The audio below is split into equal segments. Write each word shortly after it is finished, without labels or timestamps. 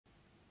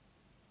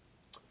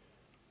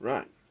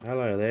Right,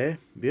 hello there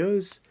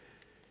viewers.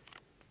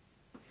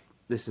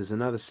 This is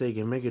another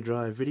SEGA Mega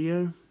Drive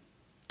video.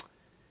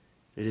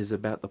 It is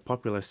about the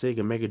popular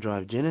SEGA Mega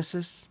Drive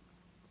Genesis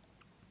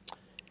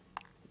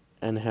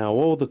and how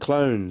all the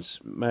clones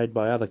made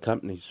by other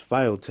companies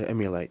failed to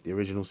emulate the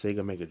original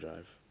SEGA Mega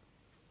Drive.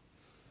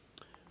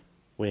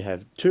 We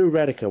have two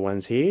Radica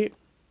ones here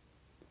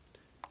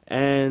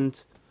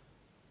and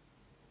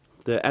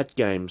the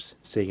AtGames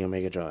SEGA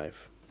Mega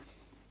Drive.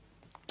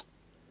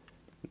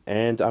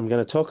 And I'm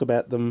going to talk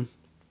about them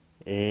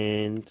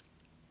and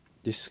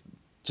just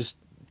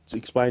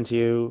explain to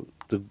you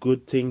the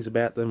good things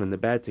about them and the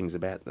bad things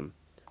about them.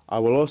 I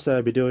will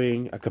also be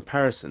doing a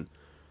comparison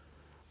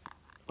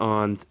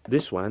on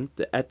this one,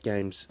 the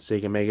AtGames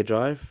SEGA Mega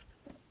Drive,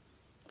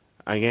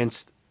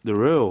 against the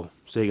real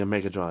SEGA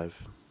Mega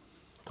Drive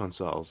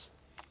consoles,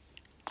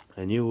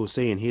 and you will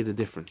see and hear the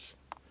difference.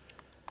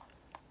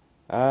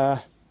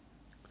 If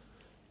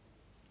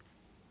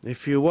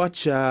you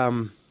watch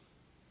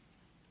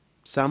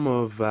some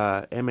of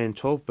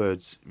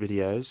MN12Bird's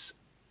videos,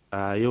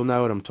 you'll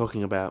know what I'm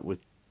talking about with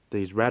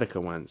these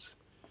Radica ones.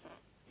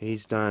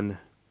 He's done,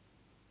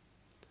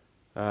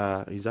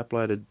 he's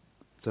uploaded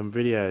some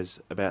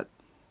videos about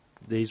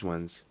these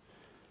ones,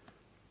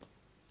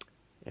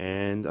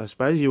 and I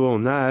suppose you all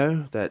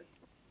know that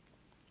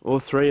all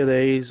three of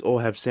these all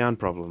have sound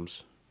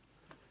problems,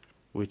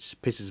 which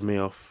pisses me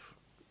off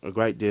a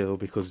great deal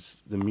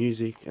because the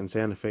music and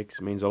sound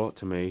effects means a lot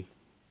to me,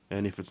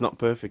 and if it's not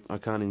perfect I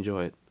can't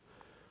enjoy it.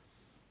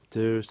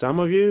 To some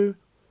of you,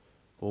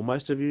 or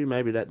most of you,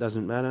 maybe that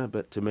doesn't matter,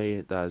 but to me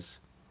it does.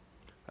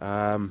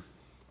 I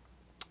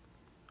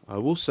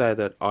will say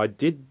that I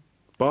did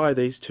buy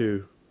these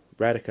two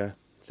Radica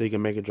SEGA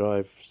Mega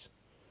Drives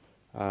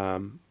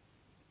on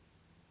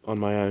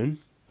my own,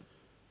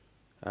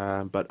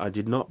 but I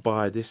did not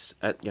buy this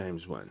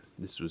AtGames one.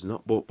 This was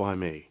not bought by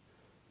me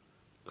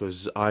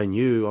because I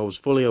was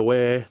fully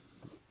aware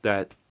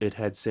that it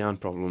had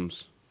sound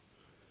problems,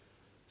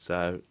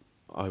 so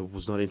I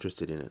was not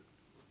interested in it.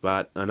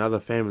 But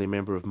another family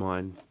member of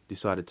mine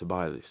decided to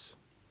buy this,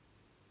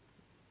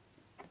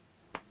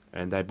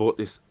 and they bought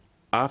this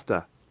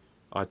after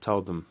I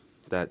told them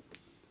that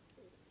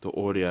the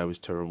audio was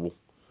terrible.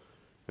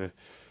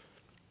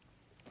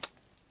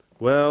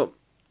 Well,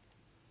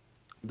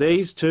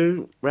 these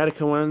two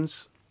Radica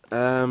ones,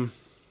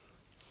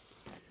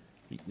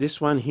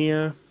 this one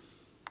here,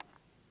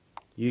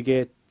 you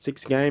get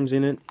 6 games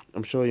in it.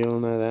 I'm sure you all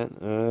know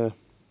that.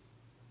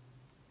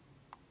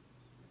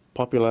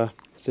 Popular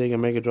SEGA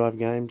Mega Drive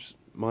games,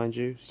 mind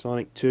you: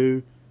 Sonic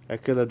 2,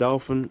 Echo the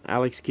Dolphin,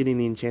 Alex Kidd in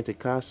the Enchanted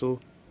Castle,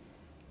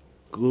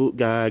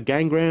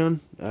 Game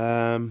Ground,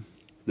 The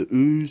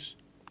Ooze,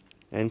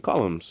 and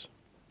Columns.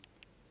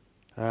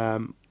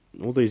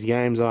 All these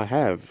games I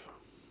have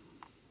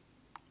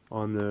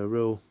on the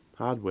real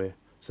hardware,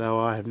 so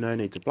I have no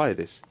need to play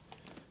this.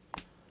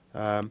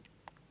 And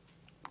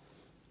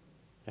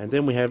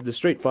then we have the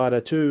Street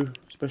Fighter 2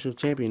 Special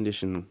Champion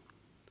Edition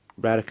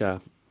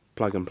Radica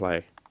plug and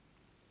play,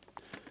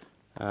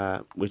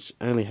 which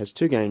only has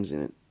 2 games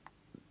in it.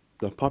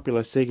 The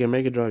popular SEGA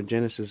Mega Drive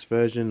Genesis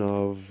version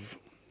of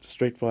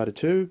Street Fighter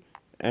 2,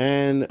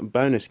 and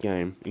bonus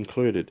game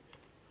included,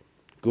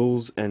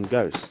 Ghouls and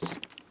Ghosts,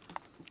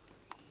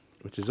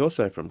 which is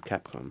also from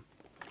Capcom.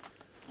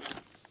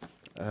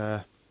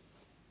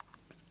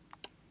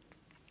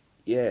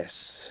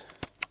 Yes.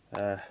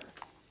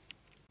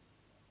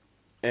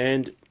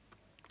 And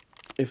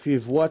if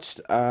you've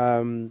watched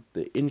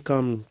the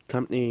Income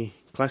Company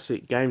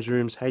Classic Games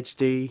Rooms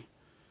HD,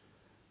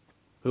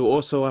 who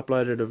also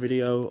uploaded a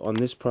video on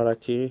this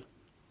product here,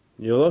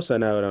 you'll also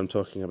know what I'm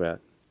talking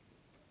about.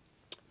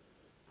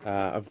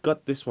 I've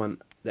got this one,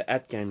 the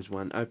AtGames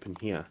one, open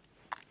here.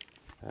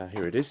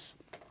 Here it is.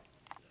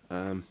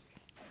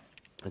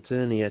 It's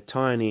only a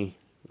tiny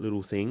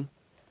little thing,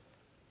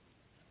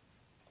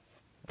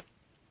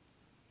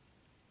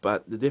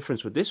 but the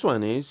difference with this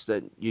one is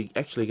that you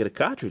actually get a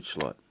cartridge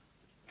slot.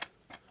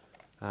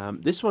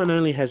 This one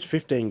only has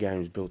 15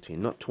 games built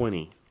in, not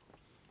 20.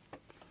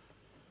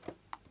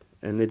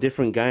 And they're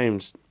different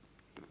games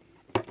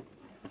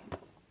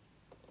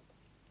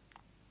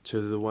to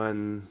the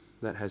one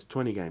that has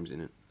 20 games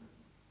in it.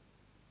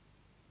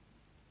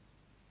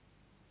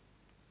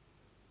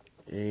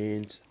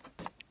 And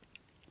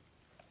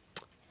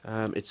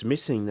it's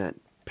missing that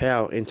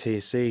PAL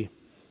NTSC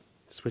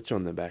switch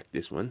on the back,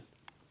 this one.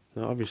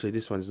 Now obviously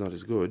this one's not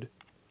as good.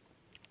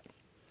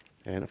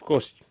 And of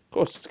course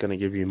it's going to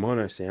give you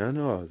mono sound.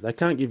 Oh, they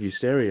can't give you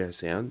stereo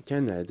sound,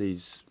 can they?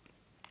 These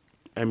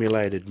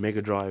emulated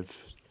Mega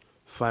Drive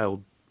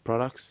failed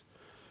products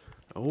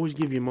always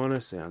give you mono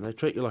sound. They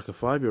treat you like a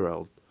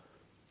 5-year-old,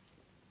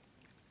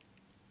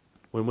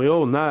 when we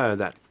all know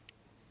that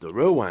the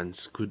real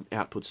ones could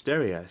output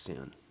stereo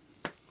sound,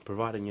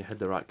 providing you had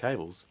the right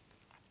cables.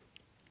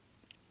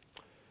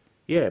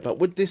 Yeah, but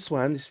with this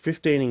one, this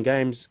 15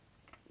 games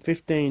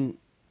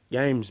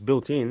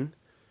built in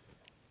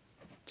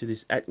to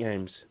this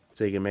AtGames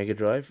SEGA Mega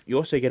Drive, you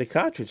also get a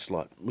cartridge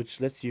slot, which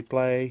lets you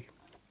play,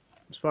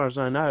 as far as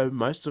I know,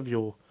 most of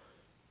your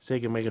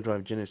SEGA Mega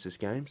Drive Genesis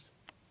games,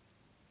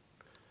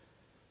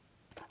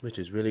 which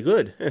is really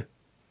good.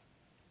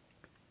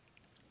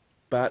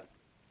 But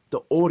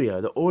the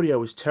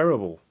audio is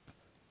terrible.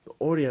 The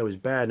audio is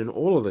bad in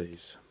all of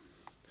these.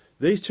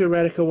 These two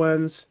Radica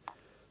ones,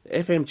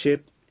 the FM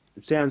chip,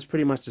 it sounds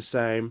pretty much the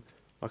same,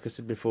 like I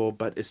said before,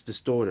 but it's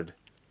distorted.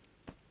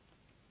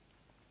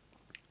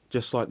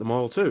 Just like the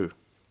Model 2.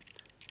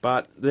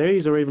 But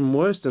these are even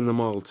worse than the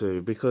Model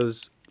 2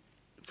 because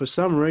for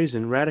some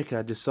reason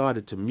Radica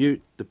decided to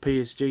mute the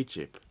PSG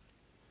chip.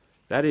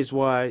 That is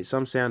why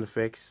some sound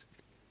effects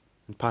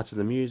and parts of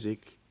the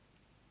music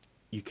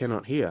you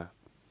cannot hear.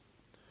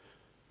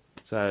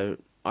 So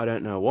I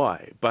don't know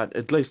why, but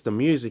at least the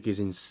music is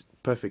in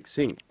perfect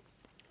sync.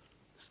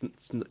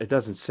 It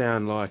doesn't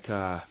sound like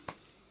the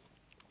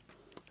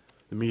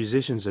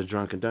musicians are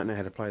drunk and don't know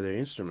how to play their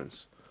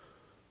instruments.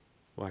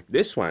 Like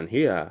this one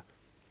here,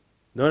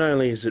 not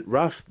only is it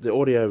rough, the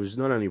audio is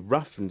not only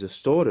rough and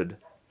distorted,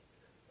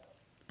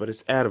 but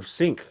it's out of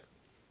sync.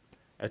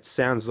 It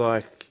sounds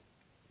like,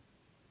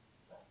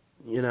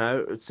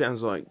 it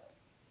sounds like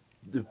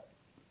the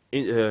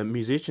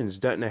musicians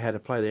don't know how to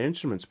play their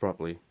instruments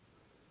properly.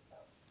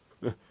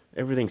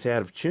 Everything's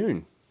out of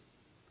tune.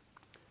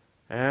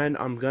 And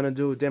I'm going to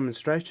do a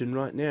demonstration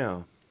right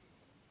now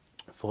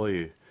for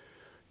you.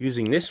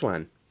 Using this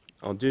one,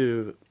 I'll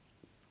do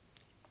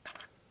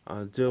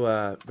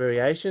a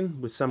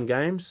variation with some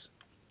games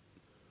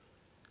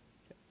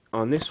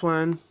on this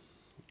one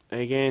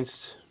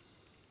against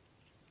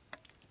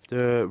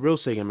the real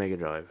SEGA Mega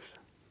Drive.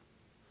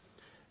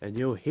 And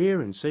you'll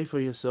hear and see for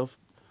yourself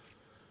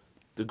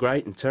the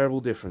great and terrible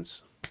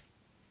difference.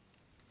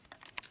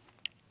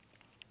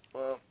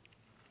 Well,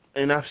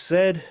 enough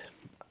said.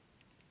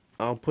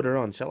 I'll put it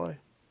on, shall I?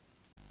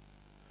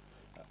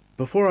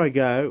 Before I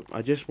go,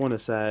 I just want to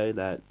say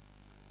that,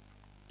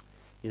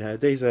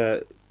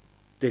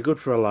 they're good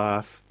for a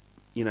laugh.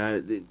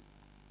 They're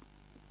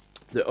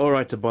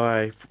alright to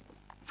buy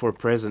for a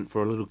present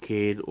for a little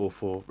kid or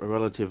for a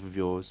relative of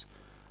yours.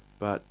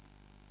 But,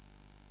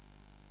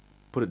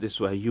 put it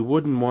this way, you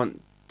wouldn't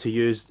want to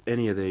use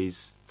any of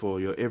these for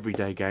your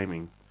everyday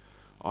gaming.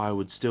 I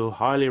would still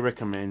highly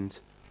recommend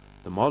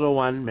the Model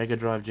 1 Mega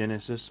Drive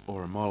Genesis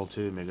or a Model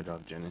 2 Mega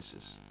Drive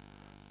Genesis,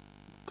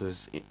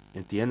 because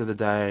at the end of the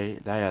day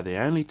they are the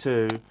only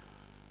two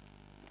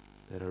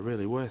that are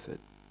really worth it.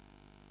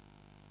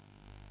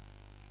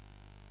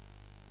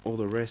 All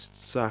the rest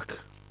suck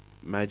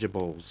major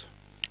balls.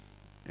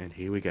 And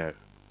here we go.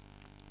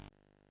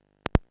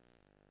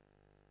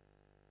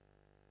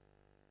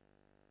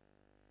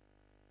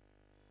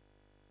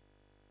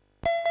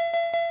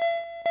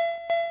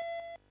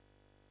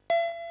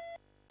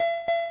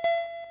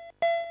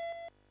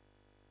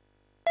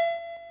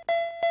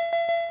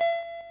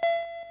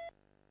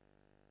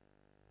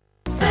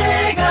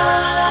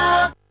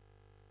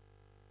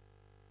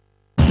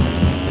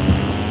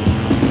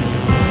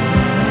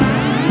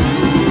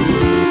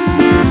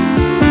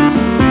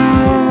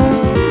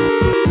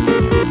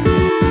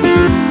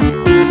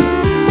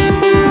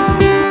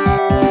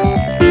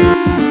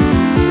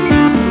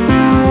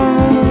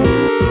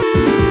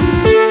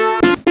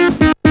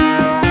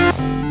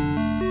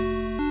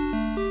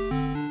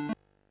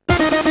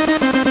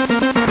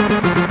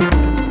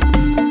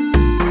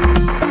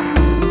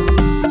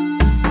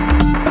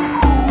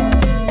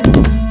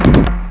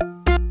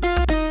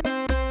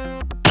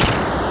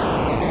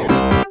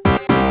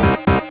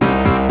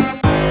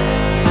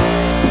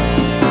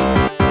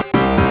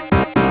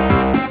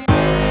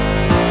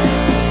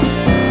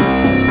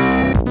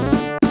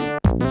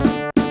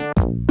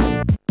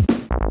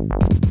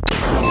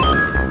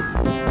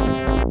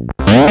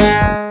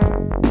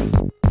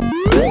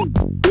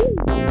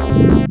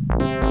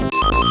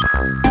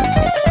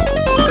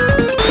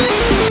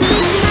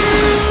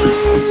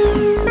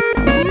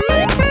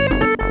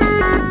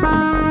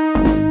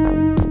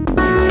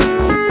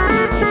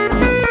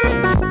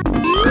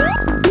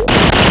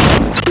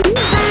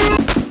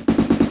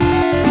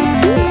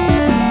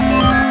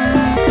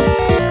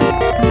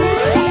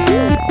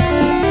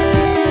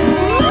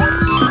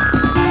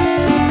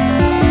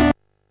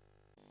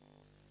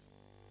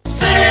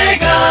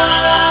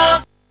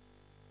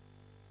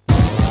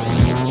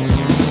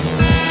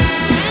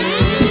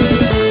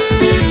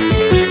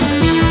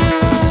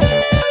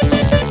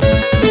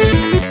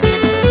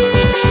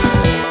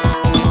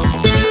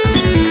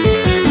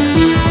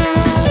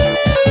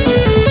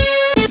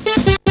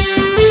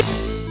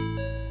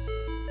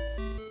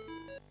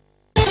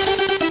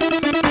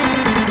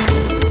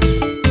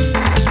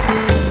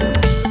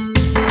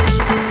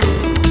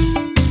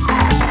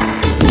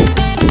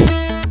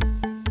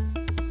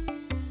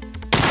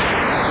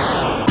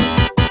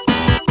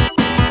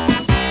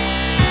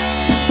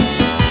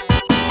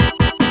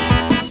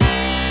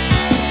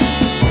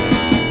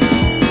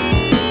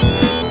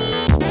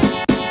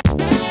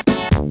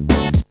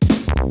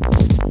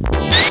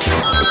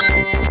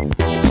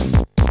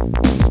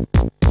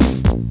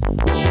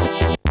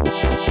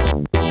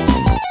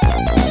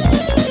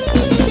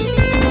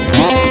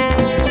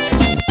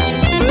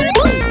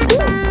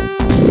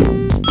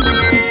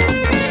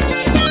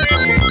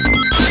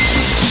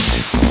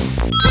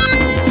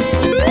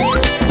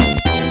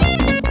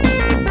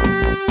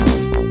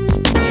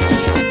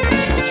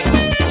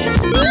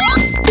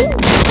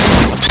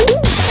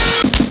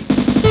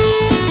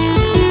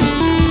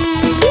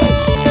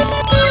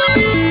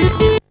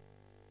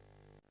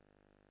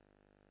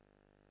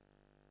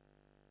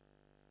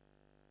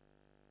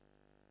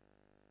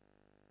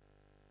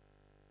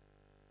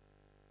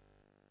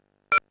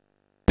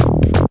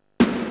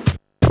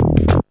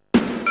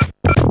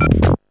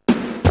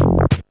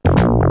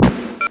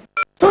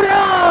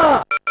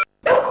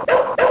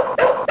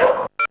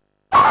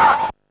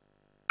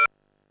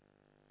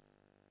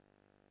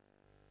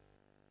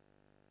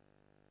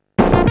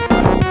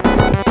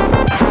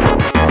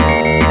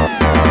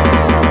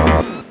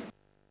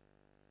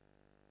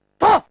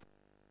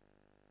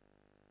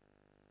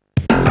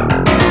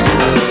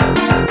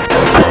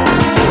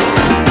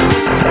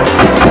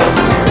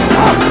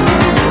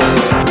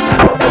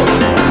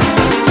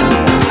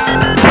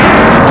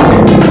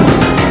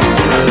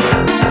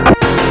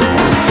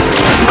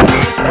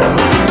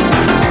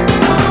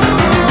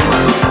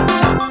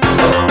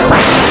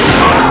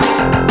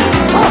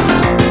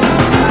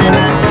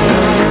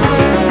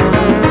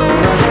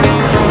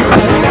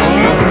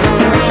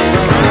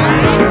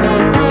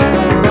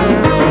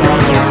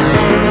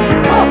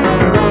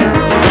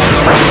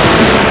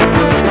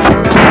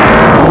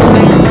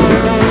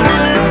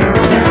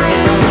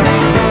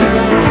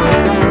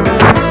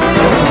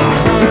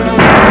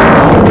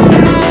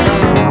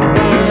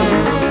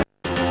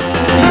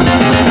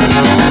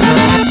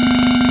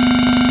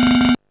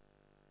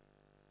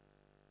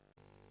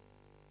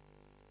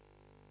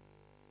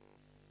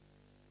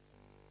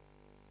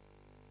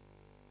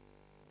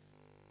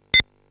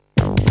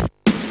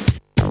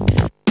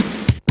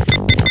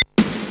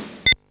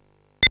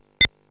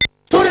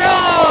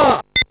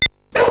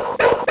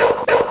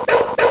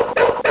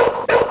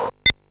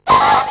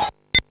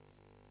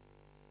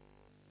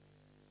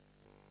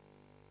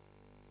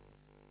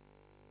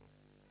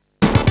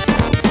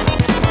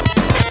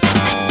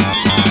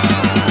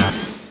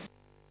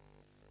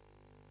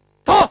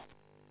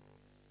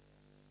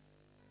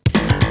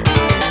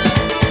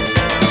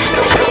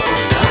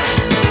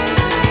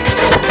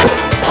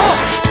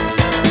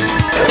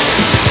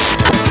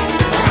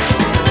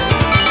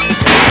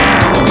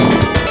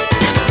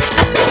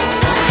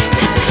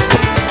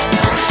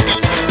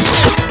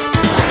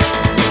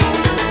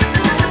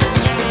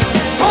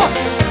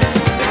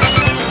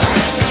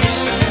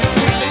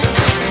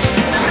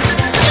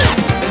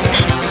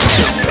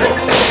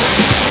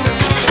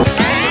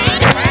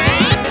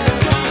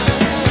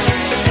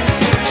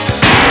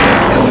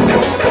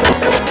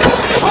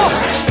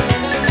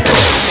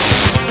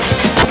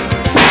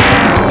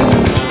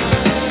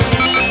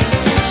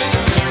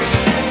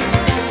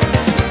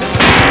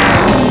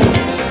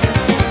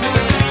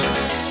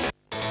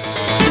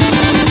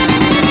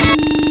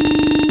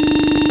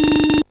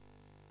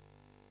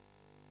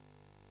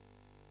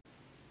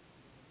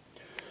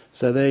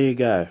 So there you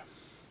go.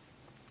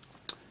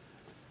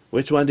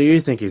 Which one do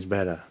you think is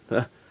better?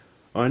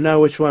 I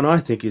know which one I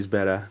think is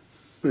better.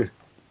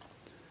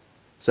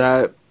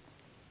 So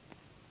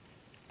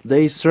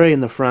these three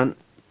in the front,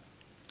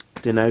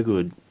 they're no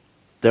good.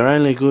 They're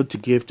only good to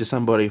give to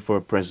somebody for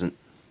a present.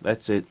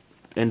 That's it.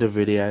 End of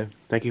video.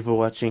 Thank you for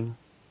watching.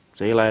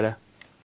 See you later.